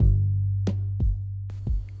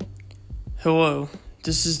Hello,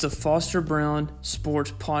 this is the Foster Brown Sports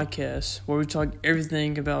Podcast, where we talk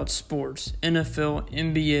everything about sports, NFL,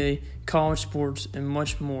 NBA, college sports, and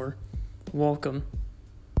much more. Welcome.